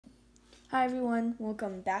Hi everyone,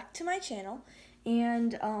 welcome back to my channel.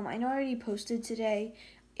 And I know I already posted today.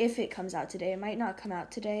 If it comes out today, it might not come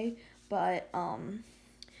out today, but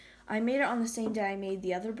I made it on the same day I made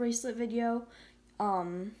the other bracelet video.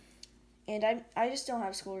 And I just don't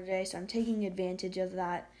have school today, so I'm taking advantage of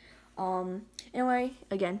that. Anyway,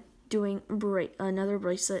 again, doing another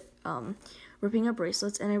bracelet, ripping up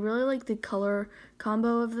bracelets, and I really like the color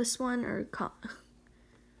combo of this one, or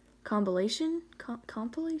compilation.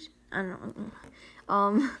 I don't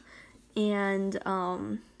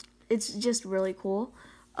know. It's just really cool.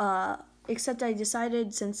 Except I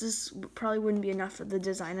decided, since this probably wouldn't be enough for the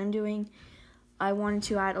design I'm doing, I wanted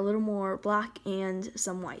to add a little more black and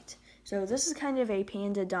some white. So this is kind of a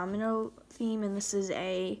panda domino theme, and this is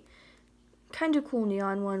a kind of cool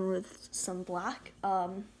neon one with some black.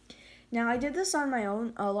 Now I did this on my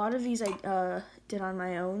own. A lot of these I did on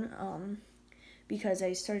my own because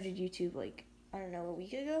I started YouTube like, I don't know, a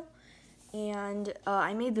week ago. And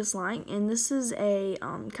I made this line, and this is a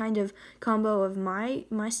kind of combo of my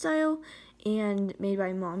style and made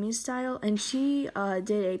by Mommy's style, and she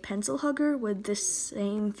did a pencil hugger with the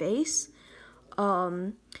same face.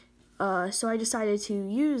 So I decided to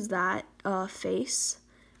use that face,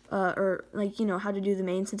 or like, you know, how to do the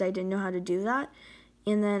mane, since I didn't know how to do that,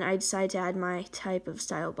 and then I decided to add my type of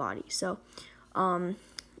style body. So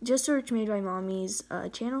just search Made by Mommy's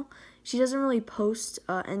channel. She doesn't really post,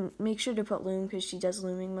 and make sure to put loom because she does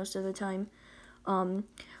looming most of the time.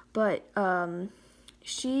 But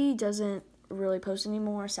she doesn't really post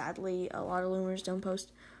anymore, sadly. A lot of loomers don't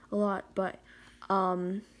post a lot, but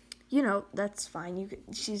you know, that's fine.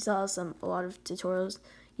 She still has a lot of tutorials.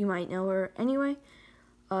 You might know her anyway.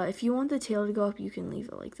 If you want the tail to go up, you can leave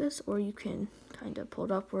it like this, or you can kind of pull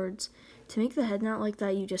it upwards. To make the head knot like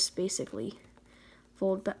that, you just basically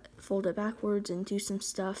fold it backwards and do some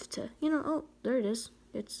stuff to, you know, oh, there it is.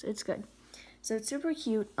 It's good. So it's super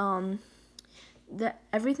cute.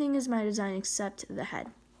 Everything is my design except the head.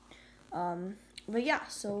 But yeah,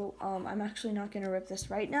 so I'm actually not gonna rip this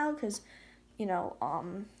right now because, you know,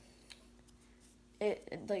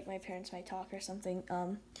 it like my parents might talk or something.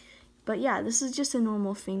 But yeah, this is just a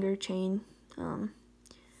normal finger chain. I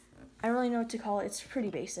don't really know what to call it. It's pretty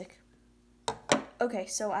basic. Okay,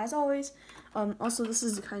 so as always, also this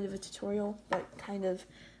is kind of a tutorial, but kind of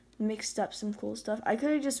mixed up some cool stuff. I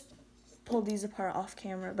could have just pulled these apart off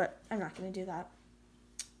camera, but I'm not going to do that.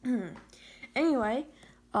 Anyway,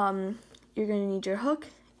 you're going to need your hook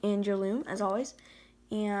and your loom, as always,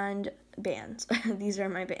 and bands. These are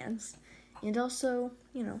my bands. And also,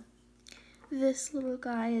 you know, this little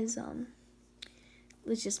guy is,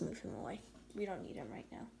 let's just move him away. We don't need him right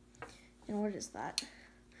now. And what is that?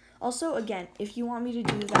 Also, again, if you want me to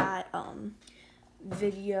do that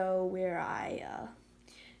video where I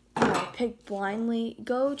you know, pick blindly,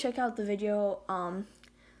 go check out the video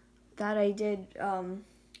that I did, and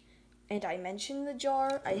I mentioned the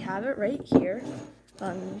jar. I have it right here.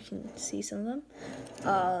 You can see some of them.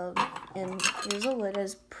 And here's a lid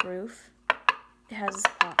as proof. It has this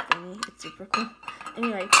pop thingy. It's super cool.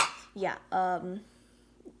 Anyway, yeah.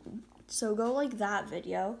 So go like that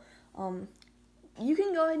video. You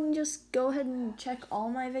can go ahead and check all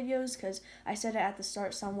my videos, because I said it at the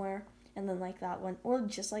start somewhere, and then like that one, or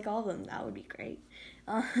just like all of them. That would be great.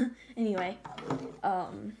 Anyway,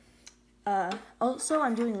 also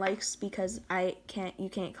I'm doing likes because you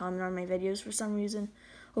can't comment on my videos for some reason.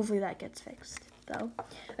 Hopefully that gets fixed though.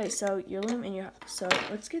 Okay, so your loom and your hook. So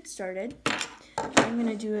let's get started. I'm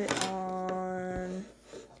gonna do it on,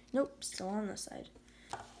 nope, still on this side.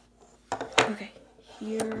 Okay.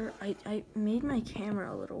 Here, I made my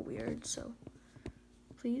camera a little weird, so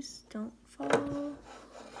please don't fall.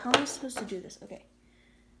 How am I supposed to do this? Okay.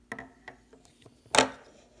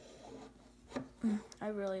 I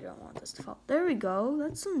really don't want this to fall. There we go.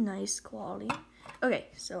 That's some nice quality. Okay,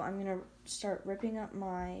 so I'm going to start ripping up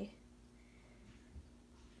my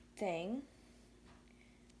thing.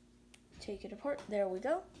 Take it apart. There we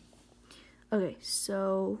go. Okay,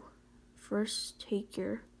 so first take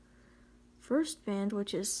your first band,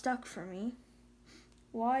 which is stuck for me.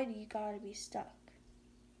 Why do you gotta be stuck?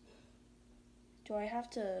 Do I have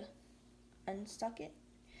to unstuck it?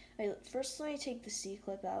 First, let me take the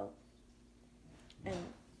C-clip out and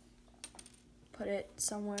put it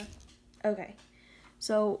somewhere. Okay,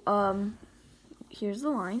 so here's the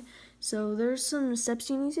line. So there's some steps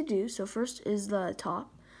you need to do. So first is the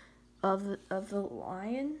top of the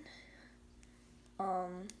line.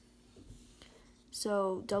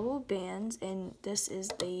 So double bands, and this is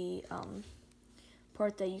the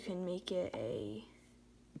part that you can make it a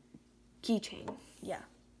keychain. Yeah.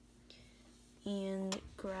 And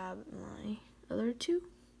grab my other two.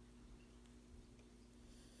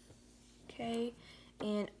 okay?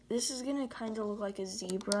 And this is gonna kind of look like a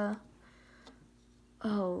zebra.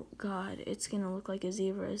 Oh God, it's gonna look like a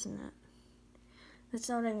zebra, isn't it? That's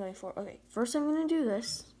not what I'm going for. Okay, first I'm gonna do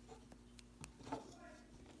this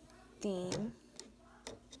theme,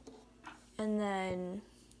 and then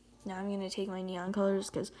now I'm gonna take my neon colors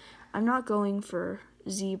because I'm not going for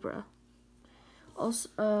zebra.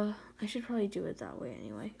 Also, I should probably do it that way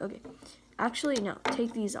anyway. Okay, actually no,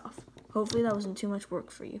 take these off. Hopefully that wasn't too much work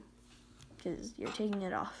for you because you're taking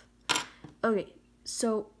it off. Okay,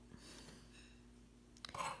 so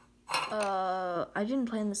I didn't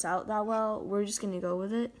plan this out that well. We're just gonna go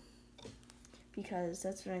with it because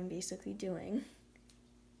that's what I'm basically doing.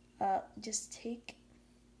 Just take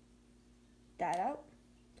that out,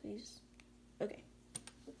 please. Okay,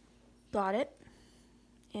 got it.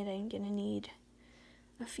 And I'm gonna need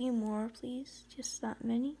a few more, please. Just that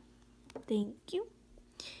many. Thank you.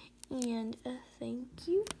 And thank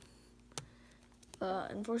you.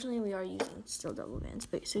 Unfortunately, we are using still double bands.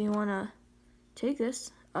 Okay, so you wanna take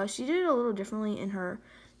this. She did it a little differently in her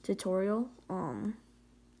tutorial.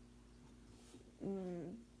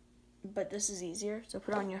 But this is easier. So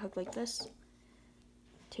put on your hook like this.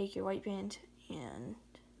 Take your white band and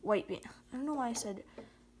white band. I don't know why I said.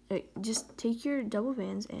 Just take your double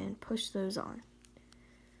bands and push those on.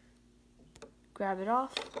 Grab it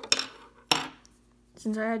off.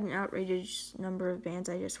 Since I had an outrageous number of bands,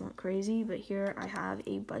 I just went crazy. But here I have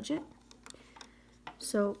a budget.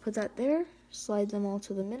 So put that there. Slide them all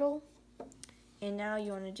to the middle. And now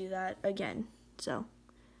you want to do that again. So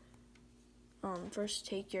first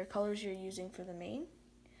take your colors you're using for the main.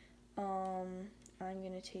 I'm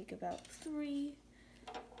going to take about 3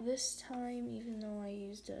 this time, even though I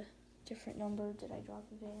used a different number. Did I drop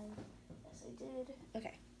a band? Yes, I did.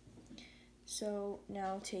 Okay. So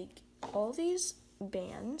now take all these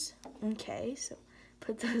bands. Okay, so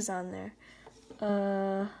put those on there.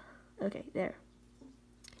 Okay, there.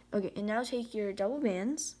 Okay, and now take your double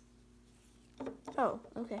bands. Oh,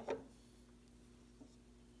 okay.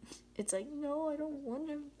 It's like, no, I don't want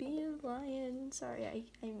to be a lion. Sorry,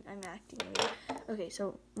 I'm acting weird. Okay,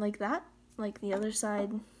 so like that, like the other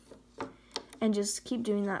side, and just keep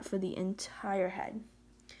doing that for the entire head.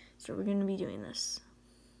 So we're going to be doing this.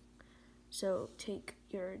 So take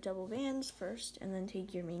your double bands first, and then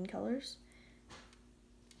take your main colors.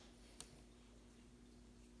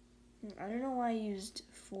 I don't know why I used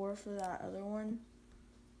 4 for that other one.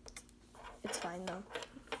 It's fine though.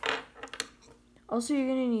 Also, you're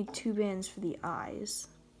going to need 2 bands for the eyes.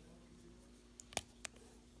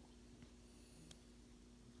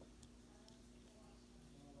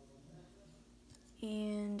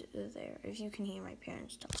 And there, if you can hear my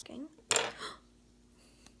parents talking.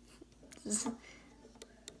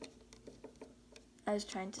 I was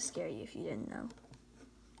trying to scare you if you didn't know.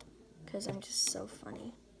 Because I'm just so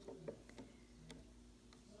funny.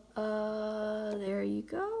 There you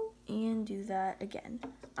go. And do that again.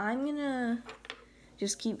 I'm gonna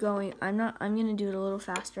just keep going. I'm gonna do it a little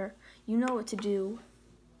faster. You know what to do.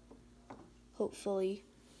 Hopefully.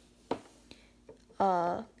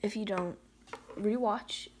 If you don't,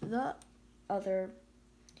 rewatch the other,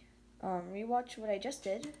 rewatch what I just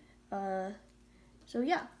did. So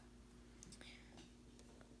yeah.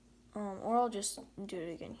 Or I'll just do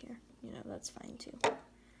it again here. You know, that's fine too.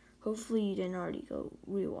 Hopefully you didn't already go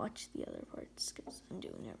rewatch the other parts because I'm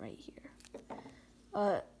doing it right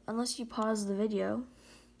here. Unless you pause the video.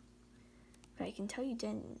 But I can tell you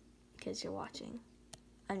didn't because you're watching.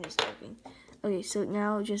 I'm just joking. Okay, so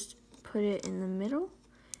now just put it in the middle.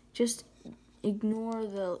 Just ignore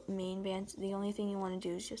the main bands. The only thing you want to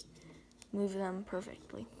do is just move them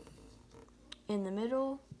perfectly. In the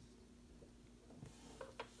middle.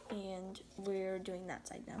 And we're doing that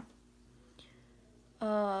side now.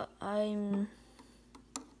 I'm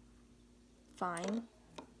fine.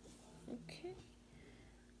 Okay.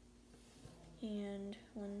 And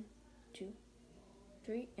 1, 2,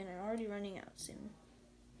 3, and I'm already running out soon.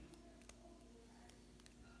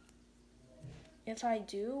 If I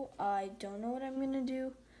do, I don't know what I'm gonna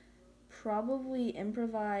do. Probably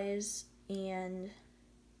improvise and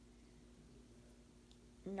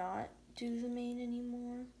not do the main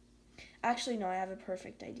anymore. Actually, no, I have a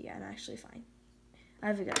perfect idea. I'm actually fine. I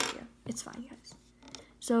have a good idea. It's fine, guys.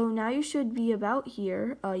 So now you should be about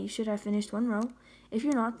here. You should have finished 1 row. If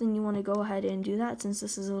you're not, then you want to go ahead and do that since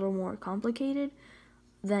this is a little more complicated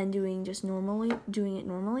than doing it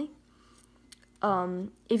normally.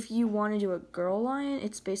 If you want to do a girl lion,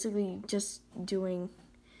 it's basically just doing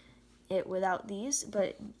it without these,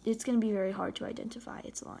 but it's going to be very hard to identify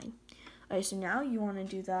its line. Alright, so now you want to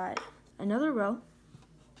do that another row.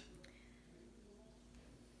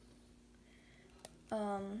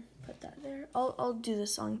 Put that there. I'll do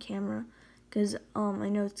this on camera because I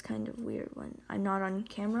know it's kind of weird when I'm not on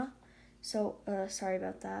camera. So sorry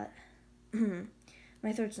about that.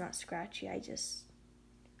 My throat's not scratchy. I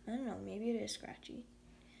don't know, maybe it is scratchy.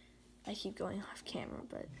 I keep going off camera,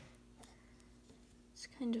 but it's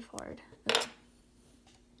kind of hard.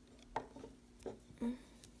 Okay.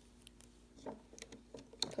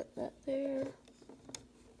 Put that there.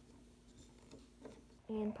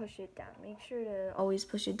 And push it down. Make sure to always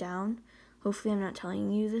push it down. Hopefully I'm not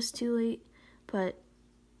telling you this too late, but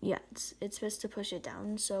yeah, it's best to push it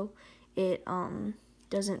down so it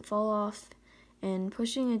doesn't fall off, and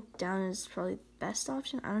pushing it down is probably the best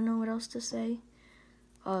option. I don't know what else to say.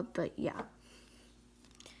 But yeah.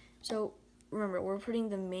 So remember, we're putting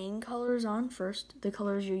the main colors on first, the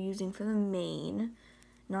colors you're using for the mane,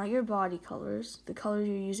 not your body colors, the colors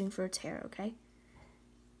you're using for its hair, okay?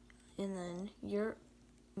 And then your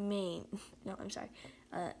mane, no, I'm sorry,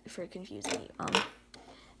 for confusing you.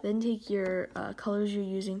 Then take your colors you're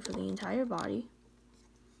using for the entire body.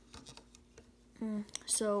 And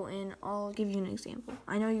I'll give you an example.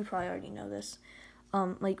 I know you probably already know this.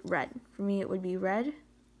 Like red. For me, it would be red.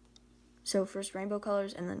 So first rainbow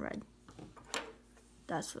colors and then red.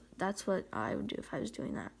 That's what I would do if I was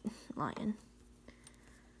doing that lion.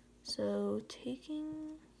 So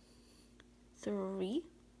taking 3.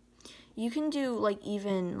 You can do like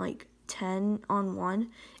even like 10 on one,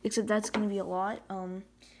 except that's gonna be a lot. So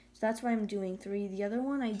that's why I'm doing 3. The other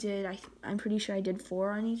one I did, I'm pretty sure I did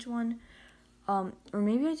 4 on each one. Or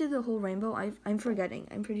maybe I did the whole rainbow. I'm forgetting.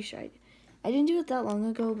 I'm pretty sure I didn't do it that long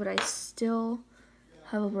ago, but I still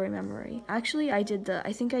have a blurry memory. Actually, I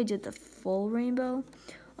think I did the full rainbow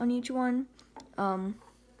on each one.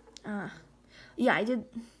 Yeah, I did.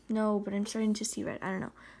 No, but I'm starting to see red. I don't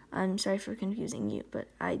know. I'm sorry for confusing you, but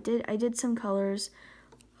I did some colors.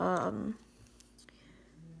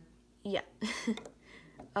 Yeah.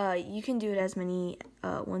 You can do it as many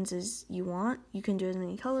ones as you want. You can do as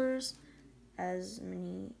many colors as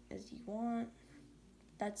many as you want.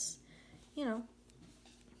 That's,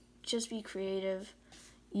 just be creative.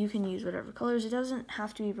 You can use whatever colors. It doesn't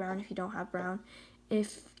have to be brown if you don't have brown.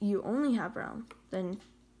 If you only have brown, then,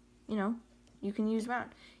 you can use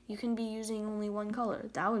brown. You can be using only one color.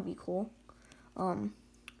 That would be cool. I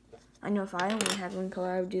know if I only had one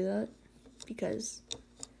color, I would do that because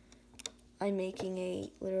I'm making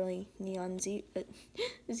a literally neon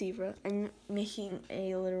zebra. I'm making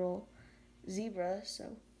a literal zebra,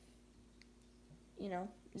 so,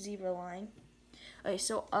 zebra line. Okay,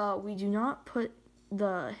 so we do not put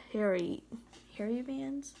the hairy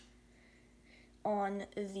bands on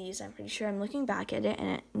these. I'm pretty sure. I'm looking back at it,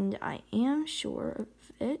 and I am sure of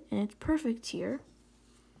it, and it's perfect here.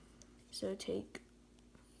 So take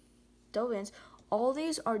double bands. All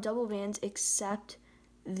these are double bands except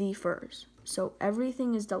the furs. So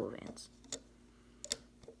everything is double bands.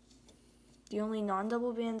 The only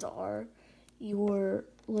non-double bands are your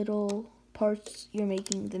little parts you're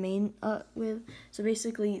making the mane with. So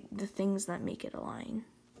basically the things that make it a lion.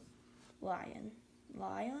 Lion.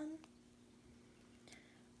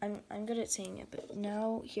 I'm good at saying it, but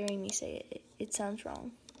now hearing me say it, it sounds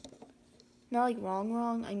wrong. Not like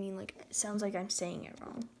wrong. I mean like it sounds like I'm saying it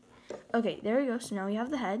wrong. Okay, there we go. So now we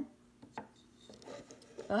have the head.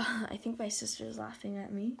 I think my sister's laughing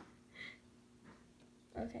at me.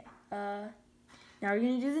 Okay. Now we're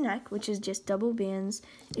going to do the neck, which is just double bands.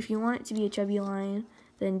 If you want it to be a chubby lion,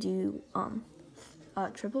 then do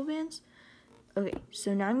triple bands. Okay,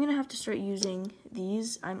 so now I'm going to have to start using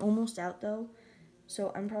these. I'm almost out, though.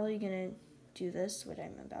 So I'm probably going to do this, what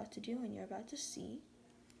I'm about to do, and you're about to see.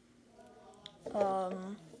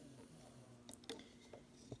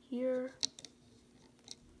 Here.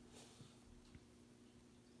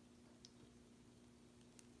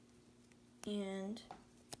 And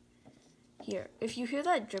here. If you hear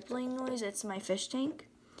that dripping noise, it's my fish tank.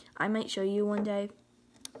 I might show you one day.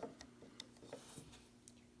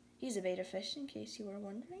 He's a betta fish, in case you were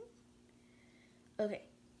wondering. Okay,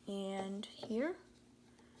 and here.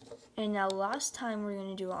 And now last time we're going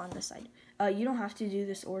to do it on this side. You don't have to do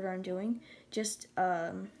this order I'm doing. Just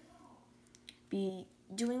be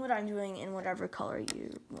doing what I'm doing in whatever color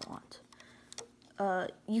you want.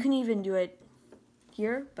 You can even do it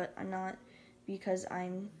here, but I'm not, because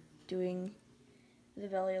I'm doing the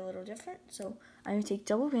belly a little different. So I'm going to take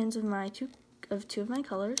double bands of two of my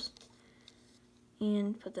colors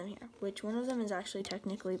and put them here, which one of them is actually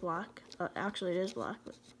technically black. Actually, it is black,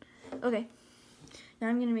 but okay. Now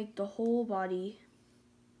I'm going to make the whole body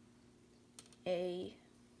the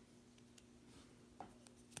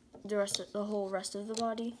whole rest of the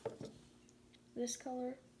body this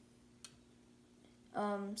color.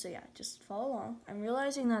 So yeah, just follow along. I'm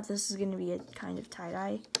realizing that this is going to be a kind of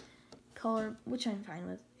tie-dye color, which I'm fine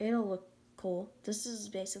with. It'll look cool. This is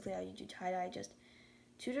basically how you do tie-dye, just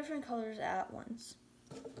 2 different colors at once.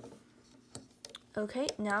 Okay,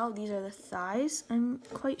 now these are the thighs, I'm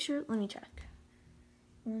quite sure. Let me check.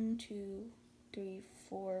 1, 2, 3,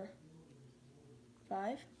 4,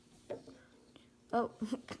 5. Oh,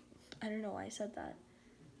 I don't know why I said that.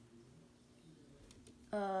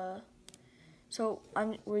 So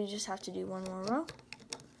we just have to do 1 more row.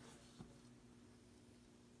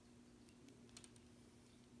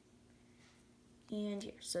 And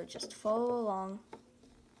here, so just follow along.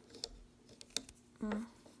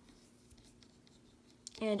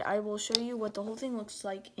 And I will show you what the whole thing looks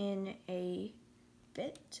like in a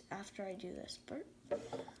bit after I do this part.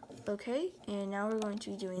 Okay, and now we're going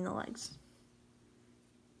to be doing the legs.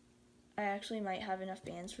 I actually might have enough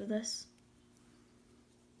bands for this.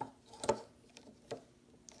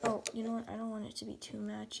 Oh, you know what? I don't want it to be too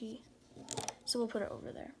matchy. So we'll put it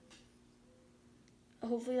over there.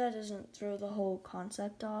 Hopefully that doesn't throw the whole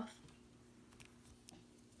concept off.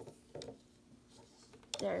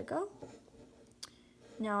 There we go.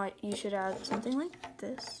 Now you should have something like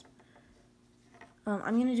this.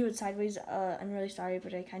 I'm going to do it sideways. I'm really sorry,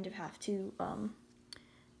 but I kind of have to,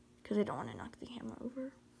 because I don't want to knock the camera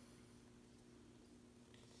over.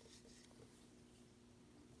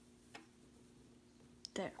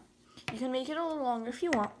 There. You can make it a little longer if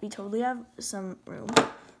you want. We totally have some room.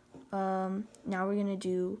 Now we're going to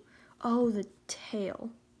do, the tail.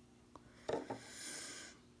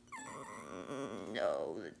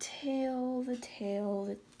 No, the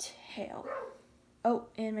tail. Oh,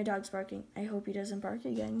 and my dog's barking. I hope he doesn't bark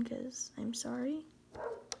again, because I'm sorry.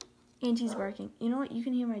 And he's barking. You know what? You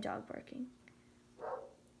can hear my dog barking.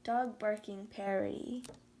 Dog barking parody.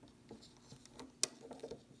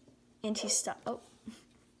 And he stopped. Oh.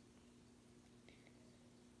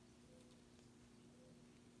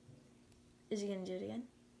 Is he gonna do it again?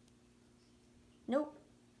 Nope.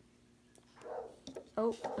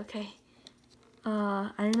 Oh, okay.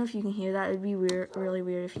 I don't know if you can hear that. It'd be weird, really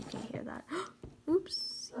weird if you can hear that.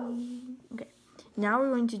 Oopsie. Okay. Now we're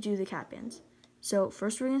going to do the cat bands. So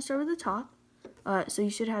first we're gonna start with the top. So you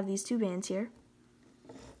should have these 2 bands here.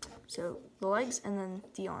 So the legs and then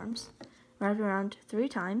the arms. Wrap it around 3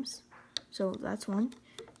 times. So that's 1,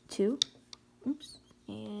 2,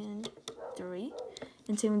 and 3.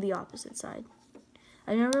 And same with the opposite side.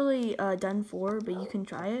 I've never really done 4, but you can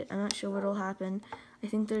try it. I'm not sure what'll happen. I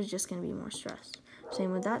think there's just going to be more stress.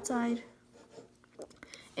 Same with that side.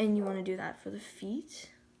 And you want to do that for the feet.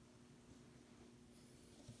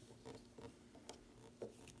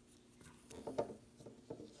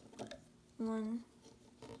 One,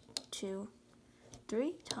 2,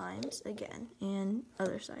 3 times again. And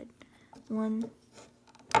other side. 1,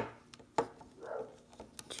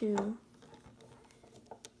 2,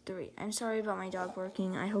 3. I'm sorry about my dog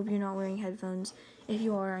barking. I hope you're not wearing headphones. If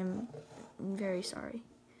you are, I'm very sorry.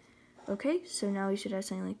 Okay, so now we should have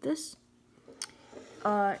something like this.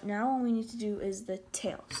 Now all we need to do is the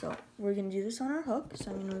tail. So we're going to do this on our hook. So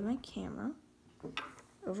I'm going to move my camera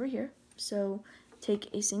over here. So take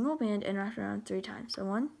a single band and wrap it around 3 times. So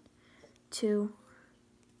 1, 2,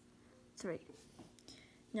 3.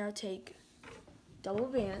 Now take double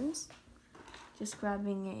bands. Just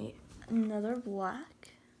grabbing another black.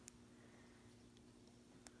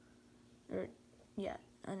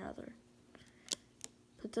 Another.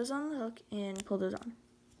 Put those on the hook and pull those on.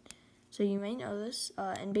 So you may know this,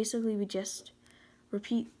 and basically we just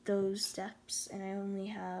repeat those steps, and I only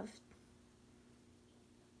have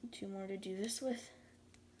 2 more to do this with,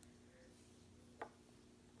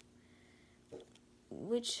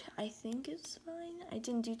 which I think is fine. I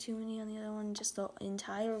didn't do too many on the other one, just the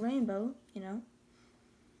entire rainbow, you know.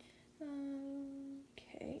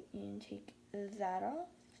 Okay, and take that off.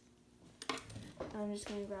 I'm just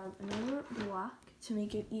going to grab another block to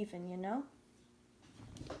make it even, you know?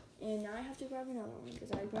 And now I have to grab another one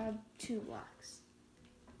because I grabbed 2 blocks.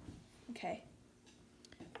 Okay.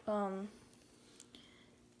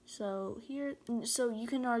 So here, so you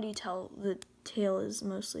can already tell the tail is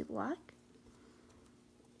mostly black.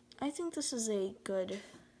 I think this is a good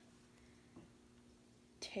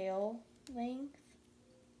tail length.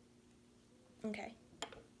 Okay.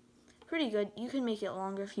 Pretty good. You can make it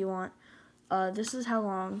longer if you want. This is how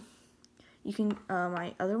long you can,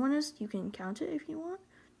 my other one is, you can count it if you want.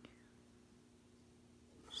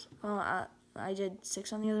 I did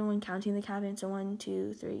 6 on the other one, counting the cat band, so 1,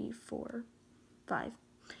 2, 3, 4, 5.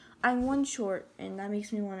 I'm 1 short, and that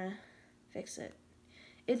makes me want to fix it.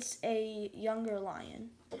 It's a younger lion.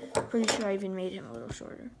 Pretty sure I even made him a little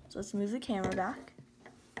shorter. So let's move the camera back.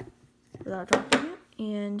 without dropping it.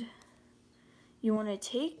 And you want to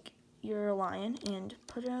take your lion and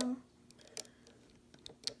put him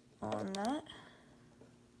on that.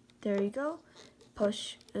 There you go.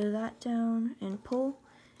 Push that down and pull,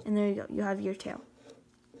 and there you go. You have your tail.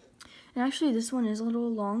 And actually, this one is a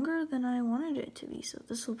little longer than I wanted it to be, so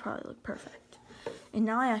this will probably look perfect. And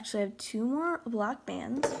now I actually have 2 more black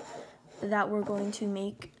bands that we're going to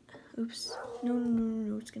make. Oops,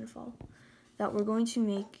 no, it's gonna fall. That we're going to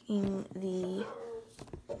make in the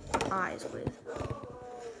eyes with.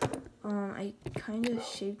 I kind of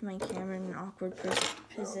shaped my camera in an awkward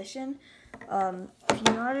position. If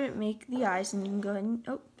you know how to make the eyes, then you can go ahead and,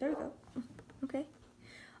 oh, there we go. Okay.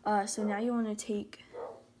 So now you want to take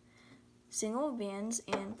single bands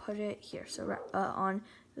and put it here. So on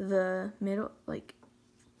the middle, like,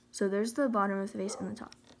 so there's the bottom of the face and the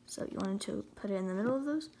top. So you wanted to put it in the middle of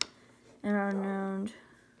those and around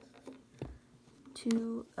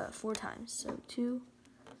 4 times. So 2,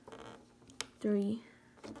 3,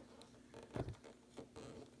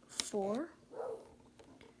 4.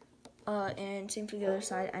 And same for the other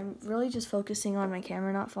side. I'm really just focusing on my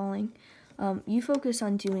camera not falling. You focus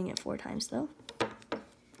on doing it 4 times though.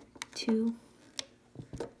 2,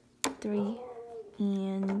 3,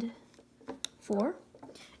 and 4.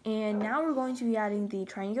 And now we're going to be adding the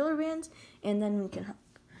triangular bands, and then we can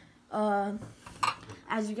hook.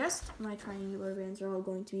 As you guessed, my triangular bands are all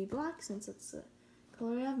going to be black since that's the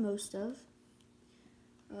color I have most of.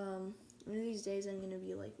 One of these days I'm going to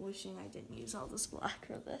be like wishing I didn't use all this black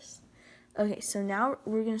for this. Okay, so now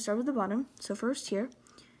we're going to start with the bottom. So first here,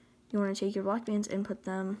 you want to take your black bands and put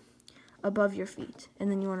them above your feet. And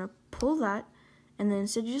then you want to pull that, and then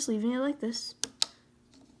instead of just leaving it like this,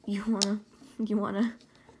 you want to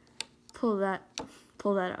pull that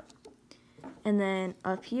up. And then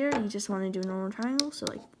up here, you just want to do a normal triangle. So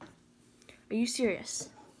like, are you serious?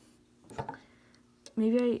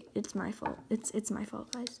 Maybe it's my fault. It's my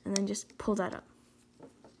fault, guys. And then just pull that up.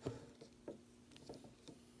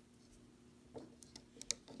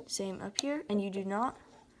 Same up here, and you do not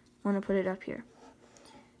want to put it up here.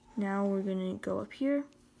 Now we're going to go up here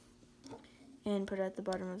and put it at the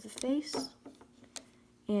bottom of the face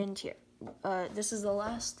and here. This is the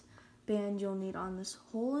last band you'll need on this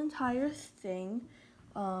whole entire thing,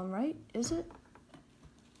 right? Is it?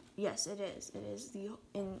 Yes, it is. It is the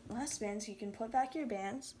last band, so you can put back your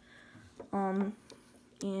bands, and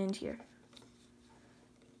here.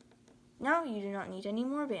 Now you do not need any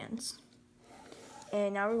more bands.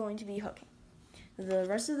 And now we're going to be hooking. The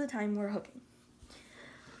rest of the time we're hooking.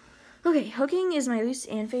 Okay, hooking is my least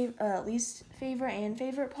favorite and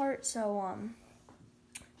favorite part. So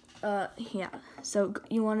yeah. So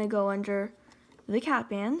you want to go under the cap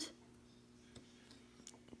band,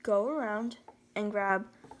 go around, and grab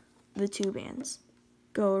the 2 bands.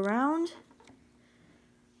 Go around,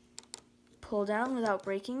 pull down without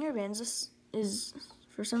breaking your bands. This is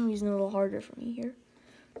for some reason a little harder for me here.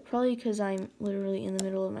 Probably because I'm literally in the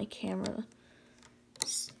middle of my camera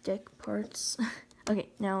stick parts. Okay,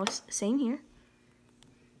 now same here.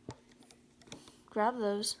 Grab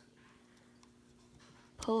those,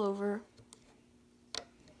 pull over,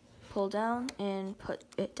 pull down, and put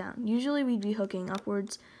it down. Usually we'd be hooking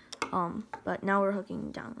upwards, but now we're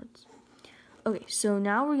hooking downwards. Okay, so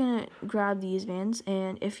now we're gonna grab these bands,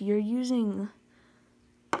 and if you're using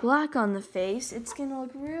black on the face, it's gonna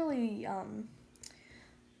look really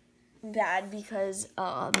bad because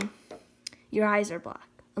your eyes are black,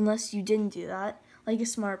 unless you didn't do that like a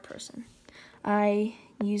smart person. I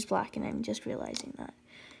use black and I'm just realizing that.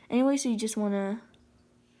 Anyway, so you just want to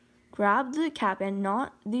grab the cap band,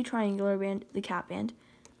 not the triangular band, the cap band,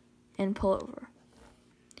 and pull over.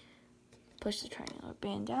 Push the triangular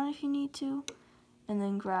band down if you need to, and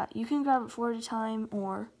then you can grab it 4 at a time,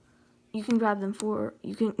 or you can grab them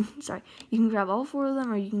you can grab all 4 of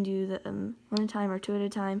them, or you can do them 1 at a time or 2 at a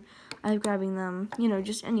time. I'm grabbing them,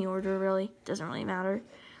 just any order really, doesn't really matter.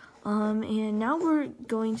 And now we're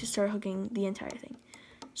going to start hooking the entire thing.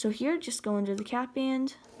 So here, just go under the cap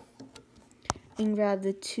band and grab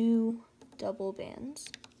the 2 double bands.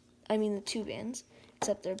 I mean the 2 bands,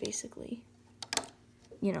 except they're basically,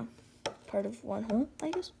 part of one whole,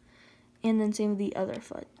 I guess. And then same with the other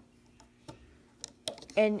foot.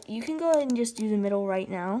 And you can go ahead and just do the middle right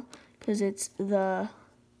now, because it's the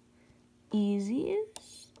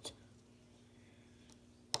easiest.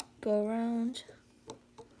 Go around.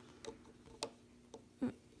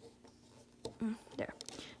 There.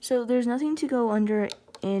 So there's nothing to go under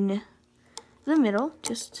in the middle,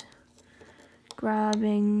 just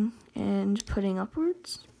grabbing and putting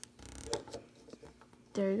upwards.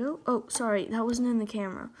 There you go. Oh, sorry, that wasn't in the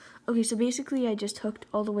camera. Okay, so basically I just hooked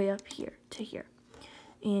all the way up here to here.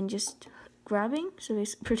 And just grabbing, so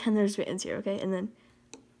pretend there's bands here, okay? And then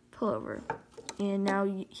pull over. And now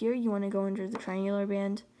here you want to go under the triangular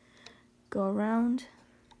band, go around,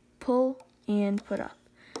 pull, and put up.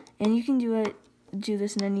 And you can do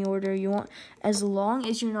this in any order you want, as long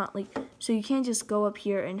as you're not like, so you can't just go up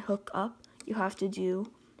here and hook up. You have to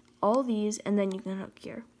do all these, and then you can hook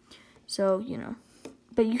here. So, you know,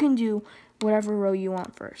 but you can do whatever row you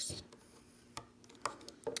want first.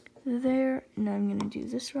 There, now I'm gonna do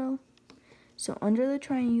this row. So under the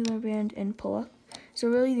triangular band and pull up. So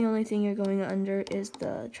really the only thing you're going under is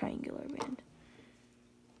the triangular band.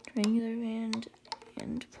 Triangular band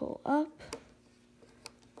and pull up.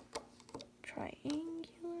 Triangular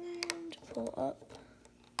band, pull up.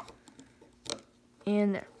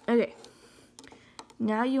 And there. Okay.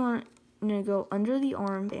 Now you want to go under the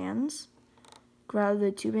arm bands. Grab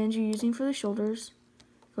the 2 bands you're using for the shoulders.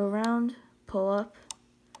 Go around, pull up,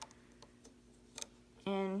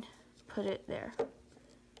 and put it there.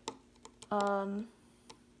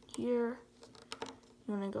 Here,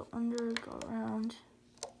 you want to go under, go around,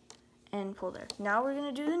 and pull there. Now we're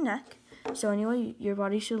going to do the neck. So anyway, your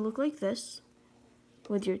body should look like this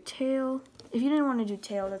with your tail. If you didn't want to do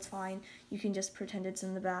tail, that's fine. You can just pretend it's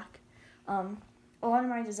in the back. A lot of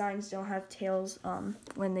my designs don't have tails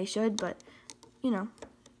when they should, but, you know.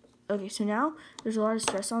 Okay, so now there's a lot of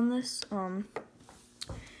stress on this.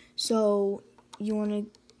 So you want to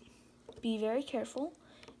be very careful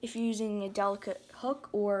if you're using a delicate hook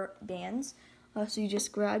or bands. So you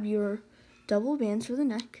just grab your double bands for the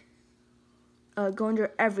neck. Go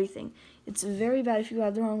under everything. It's very bad if you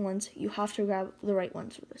grab the wrong ones. You have to grab the right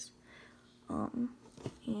ones for this.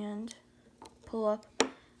 And pull up.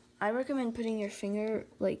 I recommend putting your finger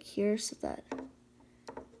like here so that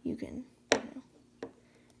you can, you know,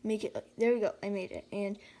 make it. There we go. I made it.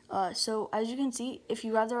 And so as you can see, if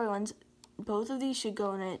you grab the right ones, both of these should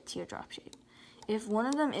go in a teardrop shape. If one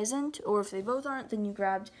of them isn't, or if they both aren't, then you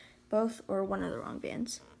grabbed both or one of the wrong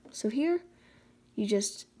bands. So here, you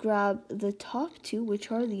just grab the top 2,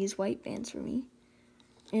 which are these white bands for me.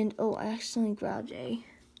 And, oh, I accidentally grabbed a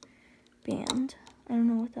band. I don't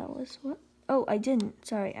know what that was. What? Oh, I didn't.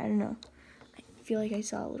 Sorry, I don't know. I feel like I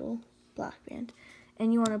saw a little black band.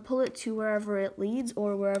 And you want to pull it to wherever it leads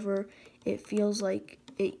or wherever it feels like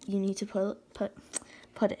you need to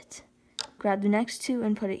put it. Grab the next 2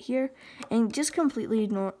 and put it here, and just completely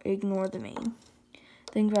ignore the mane.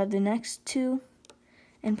 Then grab the next 2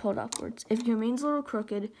 and pull it upwards. If your mane's a little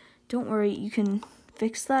crooked, don't worry, you can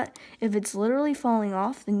fix that. If it's literally falling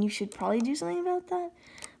off, then you should probably do something about that.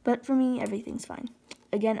 But for me, everything's fine.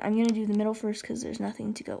 Again, I'm going to do the middle first because there's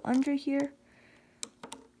nothing to go under here.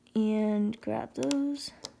 And grab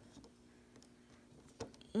those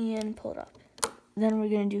and pull it up. Then we're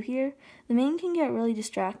going to do here. The mane can get really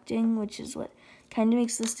distracting, which is what kind of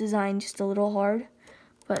makes this design just a little hard.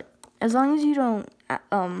 But as long as you don't,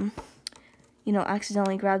 you know,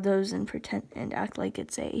 accidentally grab those and pretend and act like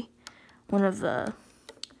it's one of the,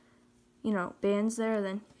 you know, bands there,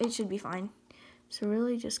 then it should be fine. So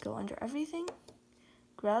really just go under everything.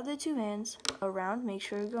 Grab the 2 bands around, make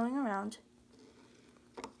sure you're going around,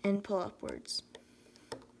 and pull upwards.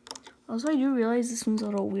 Also, I do realize this one's a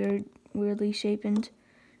little weirdly shaped,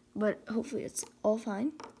 but hopefully it's all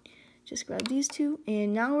fine. Just grab these 2,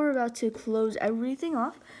 and now we're about to close everything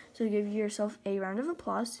off. So give yourself a round of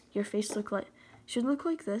applause. Your face should look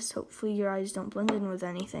like this. Hopefully your eyes don't blend in with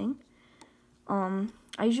anything.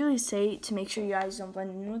 I usually say to make sure your eyes don't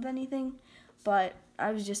blend in with anything, but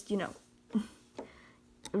I was just, you know,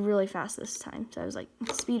 really fast this time. So I was like,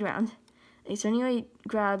 speed round. Okay, so anyway,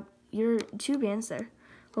 grab your 2 bands there.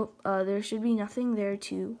 There should be nothing there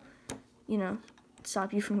to, you know,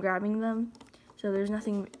 stop you from grabbing them. So there's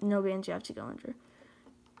no bands you have to go under.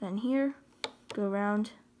 Then here, go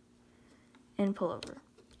around and pull over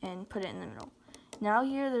and put it in the middle. Now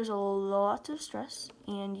here, there's a lot of stress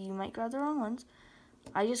and you might grab the wrong ones.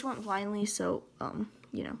 I just went blindly, so,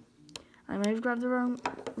 you know, I might have grabbed the wrong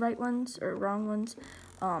ones,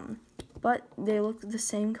 but they look the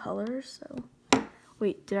same color, so.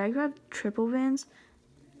 Wait, did I grab triple bands?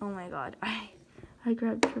 Oh my god, I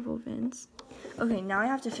grabbed triple bands. Okay, now I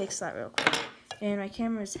have to fix that real quick. And my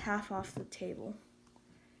camera is half off the table.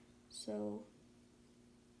 So,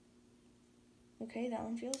 okay, that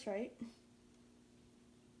one feels right.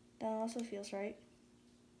 That one also feels right.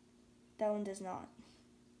 That one does not.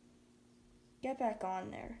 Get back on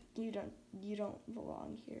there. You don't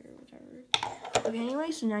belong here or whatever. Okay, anyway,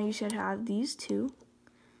 so now you should have these 2.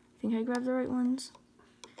 I think I grabbed the right ones.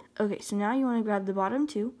 Okay, so now you want to grab the bottom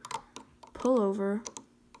 2, pull over,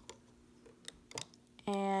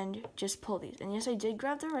 and just pull these. And yes, I did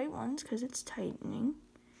grab the right ones because it's tightening.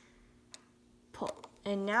 Pull.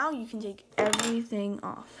 And now you can take everything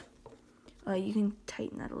off. You can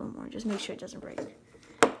tighten that a little more. Just make sure it doesn't break.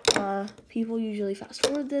 People usually fast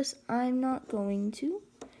forward this. I'm not going to.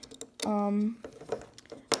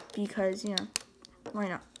 Because, you know, why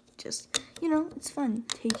not? Just, you know, it's fun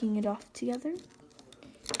taking it off together.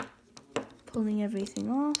 Pulling everything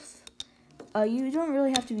off. You don't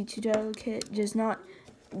really have to be too delicate, just not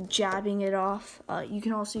jabbing it off. You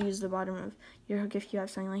can also use the bottom of your hook if you have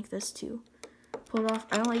something like this to pull it off.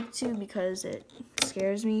 I don't like to because it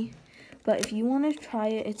scares me, but if you want to try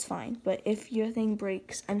it, it's fine. But if your thing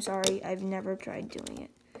breaks, I'm sorry, I've never tried doing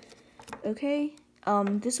it. Okay,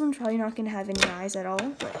 this one's probably not going to have any eyes at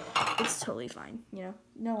all, but it's totally fine, you know,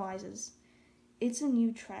 no eyes it's a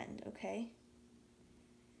new trend, okay?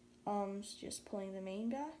 So just pulling the mane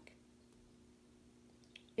back.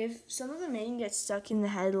 If some of the mane gets stuck in the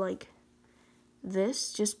head like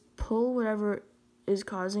this, just pull whatever is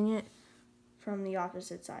causing it from the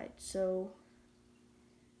opposite side. So,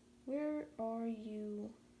 where are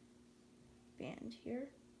you? Band here.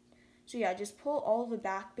 So yeah, just pull all the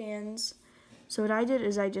back bands. So what I did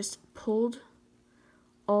is I just pulled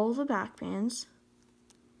all the back bands.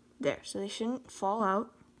 There, so they shouldn't fall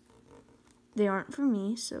out. They aren't for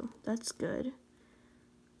me, so that's good.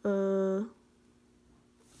 The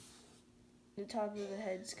top of the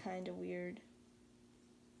head's kind of weird.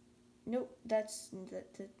 Nope, it's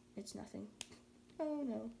nothing. Oh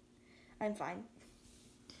no, I'm fine.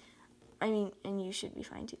 I mean, and you should be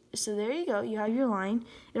fine too. So there you go, you have your line.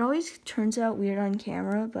 It always turns out weird on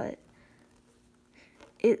camera, but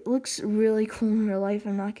it looks really cool in real life,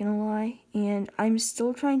 I'm not gonna lie. And I'm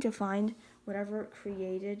still trying to find whatever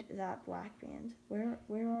created that black band. Where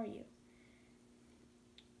are you?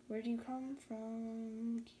 Where do you come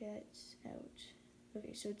from? Get out.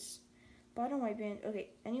 Okay, so it's bottom white band. Okay,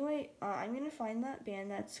 anyway, I'm gonna find that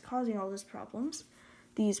band that's causing all these problems.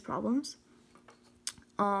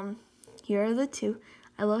 Here are the two.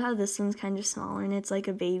 I love how this one's kind of smaller and it's like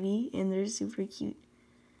a baby and they're super cute.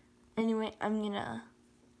 Anyway, I'm gonna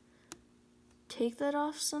take that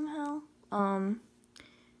off somehow.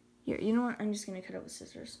 Here, you know what? I'm just gonna cut it with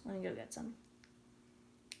scissors. Let me go get some.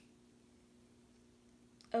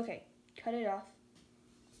 Okay, cut it off.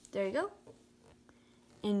 There you go.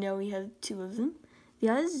 And now we have two of them. The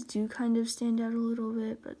eyes do kind of stand out a little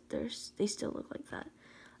bit, but they still look like that.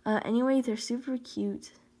 Anyway, they're super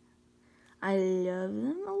cute. I love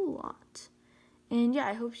them a lot. And yeah,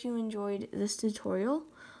 I hope you enjoyed this tutorial.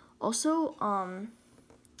 Also,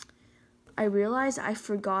 I realized I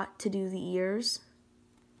forgot to do the ears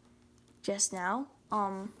just now.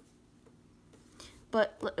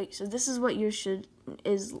 But wait, so this is what yours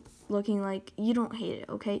is looking like. You don't hate it,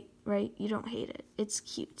 okay? Right? You don't hate it. It's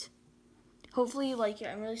cute. Hopefully you like it.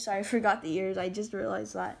 I'm really sorry I forgot the ears. I just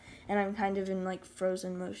realized that, and I'm kind of in like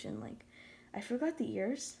frozen motion. Like, I forgot the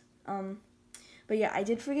ears. But yeah, I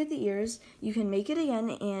did forget the ears. You can make it again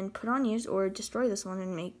and put on ears, or destroy this one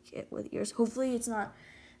and make it with ears. Hopefully it's not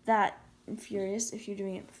that furious. If you're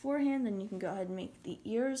doing it beforehand, then you can go ahead and make the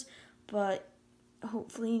ears. But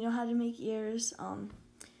hopefully you know how to make ears.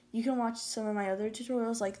 You can watch some of my other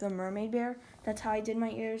tutorials, like the mermaid bear. That's how I did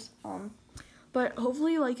my ears. But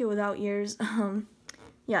hopefully you like it without ears.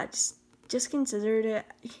 Yeah, just consider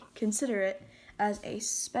it as a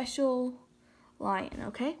special lion,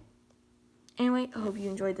 okay? Anyway, I hope you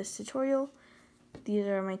enjoyed this tutorial. These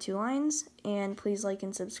are my two lines, and please like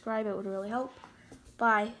and subscribe. It would really help.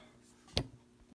 Bye.